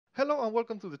Hello and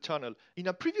welcome to the channel. In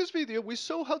a previous video we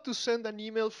saw how to send an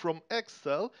email from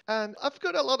Excel, and I've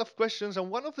got a lot of questions, and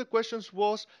one of the questions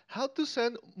was how to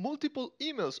send multiple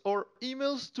emails or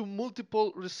emails to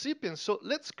multiple recipients. So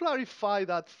let's clarify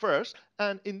that first,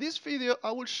 and in this video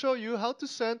I will show you how to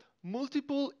send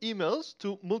multiple emails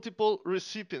to multiple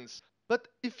recipients. But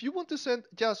if you want to send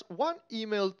just one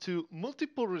email to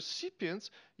multiple recipients,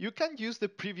 you can use the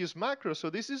previous macro. So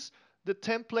this is the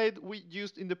template we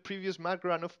used in the previous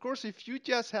macro. And of course, if you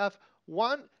just have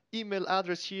one email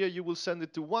address here, you will send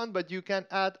it to one, but you can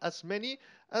add as many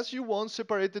as you want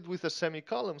separated with a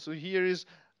semicolon. So here is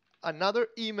another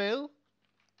email,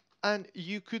 and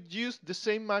you could use the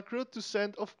same macro to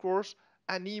send, of course,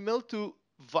 an email to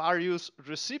various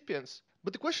recipients.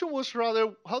 But the question was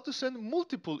rather how to send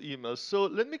multiple emails. So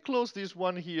let me close this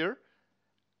one here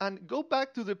and go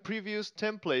back to the previous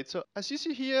template. So as you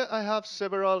see here, I have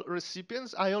several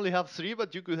recipients. I only have 3,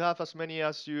 but you could have as many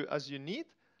as you need.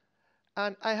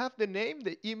 And I have the name,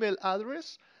 the email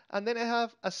address, and then I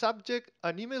have a subject,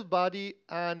 an email body,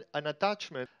 and an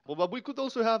attachment. But we could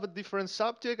also have a different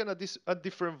subject and a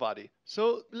different body.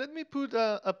 So let me put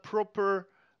a proper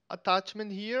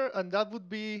attachment here, and that would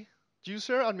be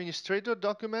user administrator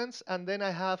documents, and then I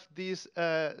have this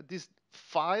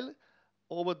file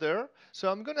over there. So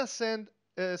I'm gonna send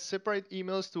separate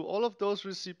emails to all of those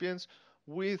recipients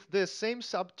with the same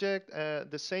subject,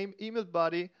 the same email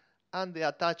body, and the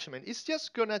attachment. It's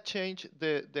just gonna change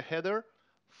the header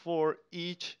for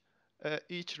each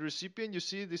recipient. You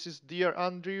see, this is Dear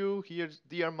Andrew, here's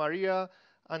Dear Maria,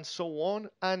 and so on.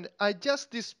 And I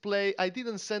just display, I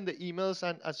didn't send the emails,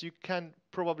 and as you can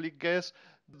probably guess,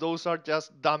 those are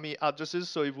just dummy addresses,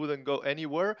 so it wouldn't go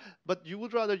anywhere. But you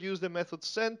would rather use the method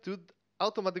send to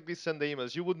automatically send the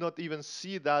emails. You would not even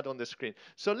see that on the screen.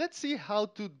 So let's see how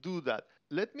to do that.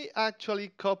 Let me actually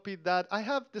copy that. I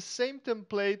have the same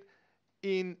template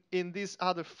in this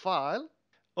other file.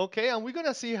 Okay, and we're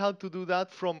gonna see how to do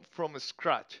that from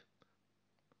scratch.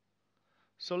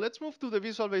 So let's move to the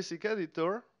Visual Basic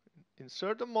Editor,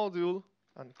 insert a module,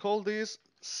 and call this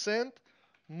send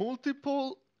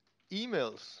multiple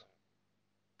emails.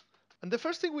 And the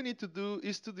first thing we need to do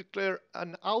is to declare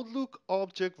an Outlook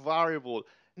object variable.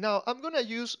 Now I'm gonna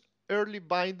use early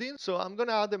binding, so I'm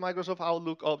gonna add the Microsoft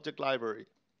Outlook object library.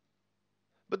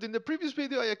 But in the previous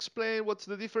video, I explained what's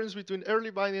the difference between early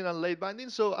binding and late binding,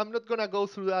 so I'm not gonna go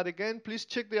through that again. Please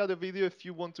check the other video if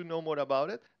you want to know more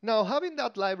about it. Now, having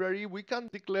that library, we can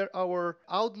declare our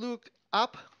Outlook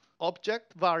app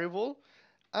object variable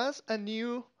as a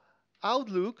new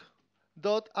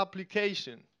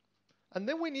Outlook.application. And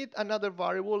then we need another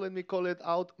variable, let me call it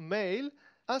outMail,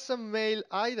 as a mail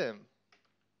item.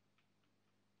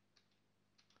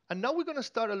 And now we're going to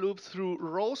start a loop through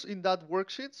rows in that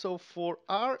worksheet. So for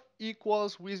R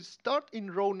equals, we start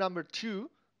in row number 2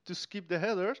 to skip the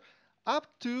headers, up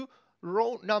to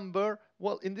row number,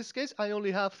 well, in this case, I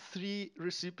only have 3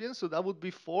 recipients, so that would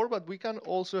be 4, but we can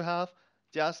also have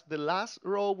just the last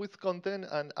row with content,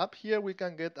 and up here we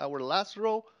can get our last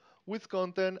row with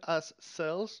content as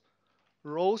cells,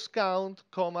 rows count,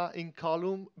 comma, in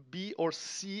column B or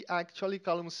C. Actually,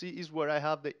 column C is where I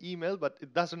have the email, but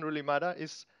it doesn't really matter.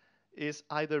 It's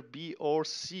either B or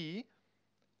C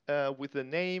with the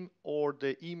name or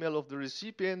the email of the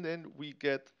recipient. Then we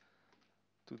get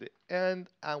to the end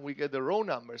and we get the row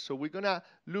number. So we're gonna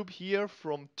loop here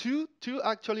from 2 to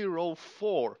actually row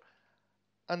 4.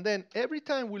 And then every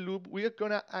time we loop, we are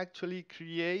gonna actually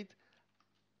create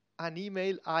an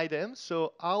email item.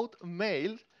 So out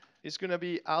mail is gonna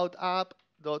be out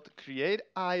app.create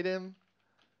item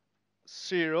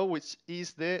 0, which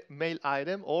is the mail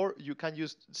item, or you can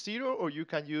use 0, or you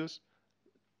can use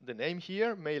the name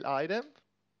here, mail item.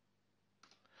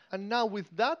 And now with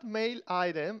that mail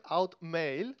item, out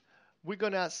mail, we're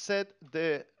gonna set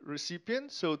the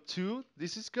recipient. So 2,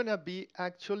 this is gonna be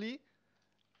actually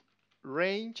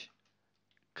range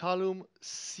column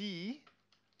C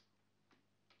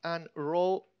and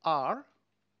row R,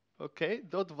 okay,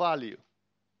 dot value.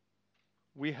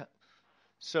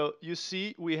 So you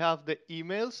see we have the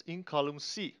emails in column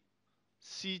C.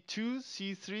 C2,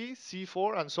 C3,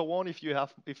 C4, and so on if you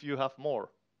have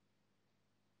more.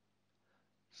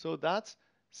 So that's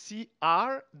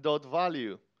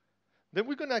CR.value. Then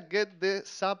we're gonna get the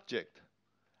subject,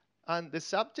 and the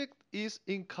subject is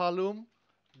in column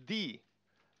D.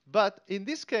 But in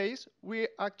this case, we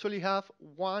actually have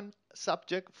one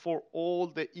subject for all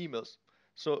the emails.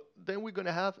 So then we're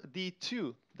gonna have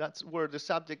D2. That's where the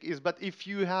subject is. But if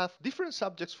you have different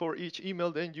subjects for each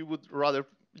email, then you would rather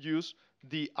use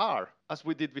DR as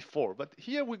we did before. But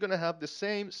here we're gonna have the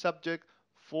same subject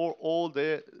for all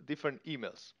the different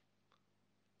emails.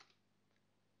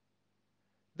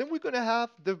 Then we're going to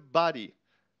have the body.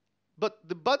 But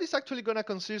the body is actually going to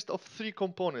consist of three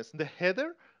components: the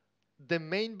header, the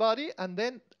main body, and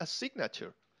then a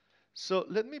signature. So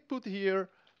let me put here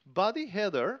body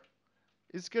header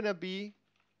is going to be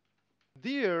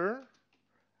there,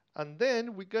 and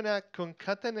then we're going to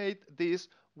concatenate this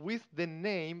with the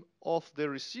name of the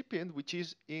recipient, which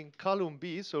is in column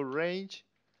B. So range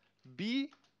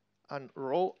B and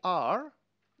row R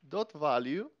dot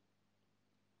value,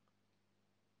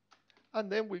 and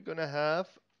then we're going to have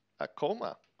a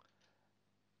comma.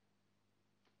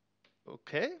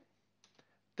 Okay.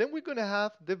 Then we're going to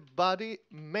have the body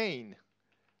main.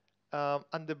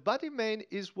 And the body main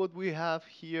is what we have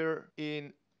here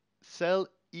in cell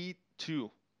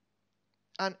E2.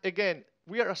 And again,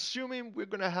 we are assuming we're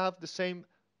going to have the same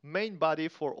main body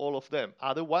for all of them.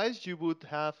 Otherwise, you would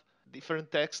have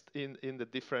different text in the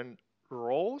different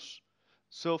rows.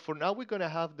 So for now, we're going to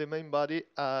have the main body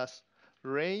as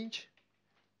range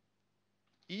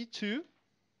E2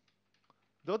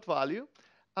 dot value.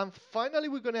 And finally,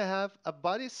 we're going to have a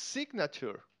body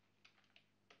signature.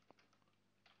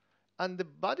 And the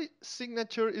body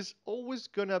signature is always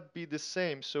going to be the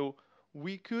same. So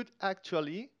we could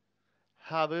actually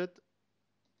have it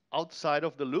outside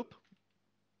of the loop.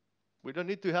 We don't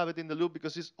need to have it in the loop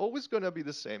because it's always going to be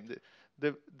the same.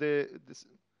 The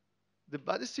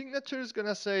body signature is going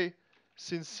to say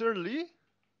sincerely,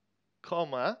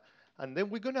 comma, and then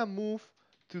we're going to move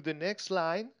to the next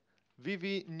line,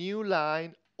 VV new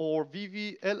line or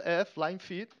VVLF line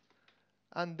fit,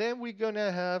 and then we're going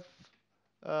to have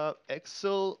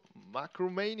Excel Macro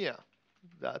Mania.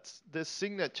 That's the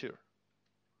signature.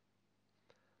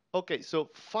 Okay, so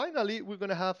finally we're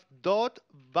gonna have dot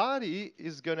body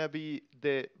is gonna be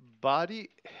the body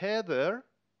header,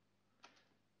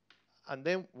 and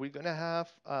then we're gonna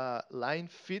have line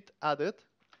fit added.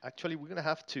 Actually, we're gonna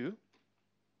have two,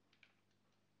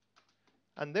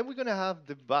 and then we're gonna have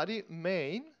the body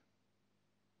main,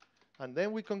 and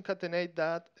then we concatenate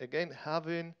that again,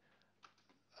 having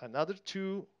another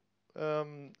two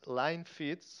line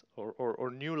fits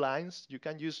or new lines. You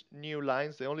can use new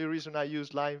lines. The only reason I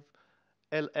use line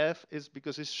LF is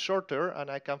because it's shorter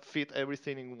and I can fit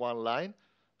everything in one line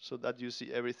so that you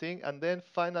see everything. And then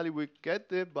finally we get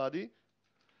the body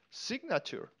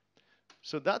signature.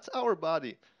 So that's our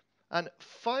body. And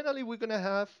finally we're gonna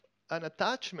have an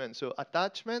attachment. So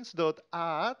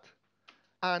attachments.add,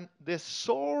 and the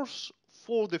source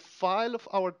for the file of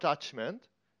our attachment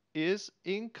is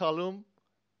in column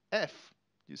F.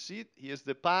 You see, here's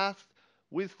the path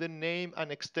with the name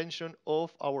and extension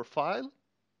of our file.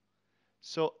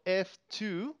 So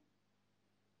F2,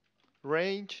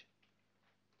 range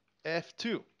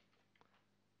F2.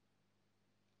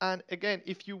 And again,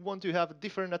 if you want to have a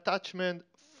different attachment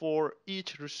for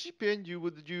each recipient, you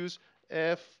would use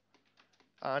F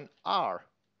and R,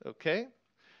 okay?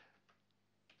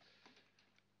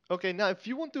 Okay, now if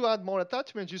you want to add more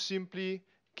attachments, you simply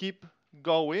keep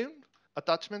going,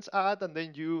 attachments add, and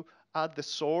then you add the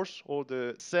source or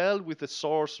the cell with the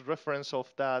source reference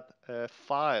of that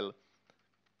file.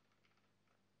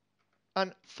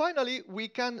 And finally, we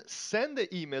can send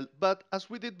the email, but as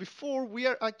we did before, we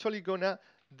are actually gonna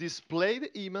display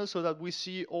the email so that we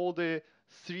see all the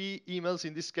 3 emails,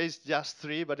 in this case just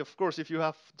 3, but of course if you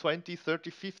have 20, 30,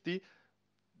 50,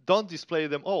 don't display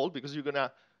them all because you're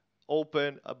gonna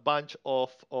open a bunch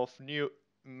of new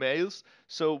mails.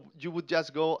 So you would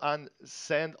just go and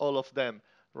send all of them,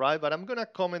 right? But I'm gonna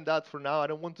comment that for now. I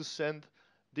don't want to send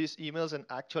these emails, and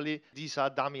actually these are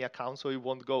dummy accounts, so it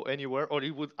won't go anywhere, or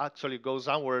it would actually go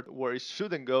somewhere where it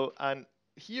shouldn't go. And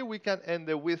here we can end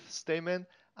the with statement,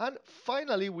 and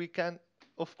finally we can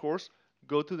of course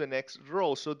go to the next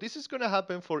row. So this is going to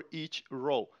happen for each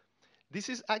row. This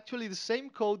is actually the same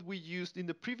code we used in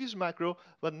the previous macro,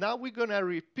 but now we're going to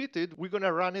repeat it. We're going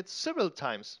to run it several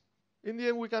times. In the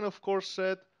end, we can of course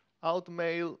set out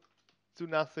mail to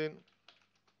nothing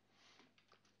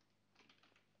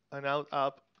and out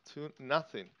up to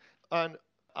nothing. And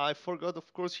I forgot,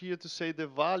 of course, here to say the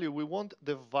value. We want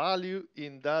the value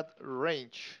in that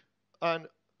range. And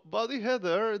body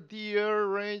header, dear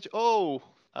range. Oh,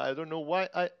 I don't know why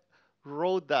I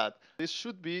wrote that. This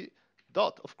should be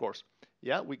dot, of course.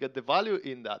 Yeah, we get the value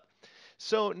in that.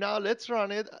 So now let's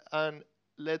run it and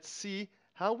let's see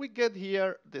how we get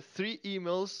here the 3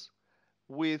 emails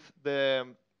with a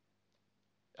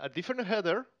different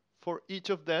header for each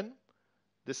of them,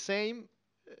 the same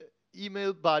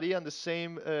email body and the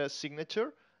same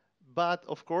signature, but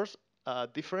of course a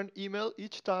different email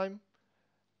each time,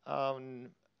 um,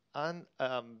 and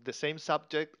the same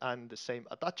subject and the same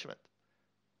attachment.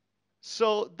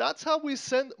 So that's how we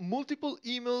send multiple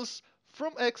emails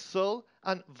from Excel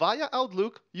and via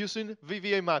Outlook using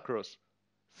VBA macros.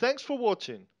 Thanks for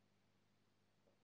watching.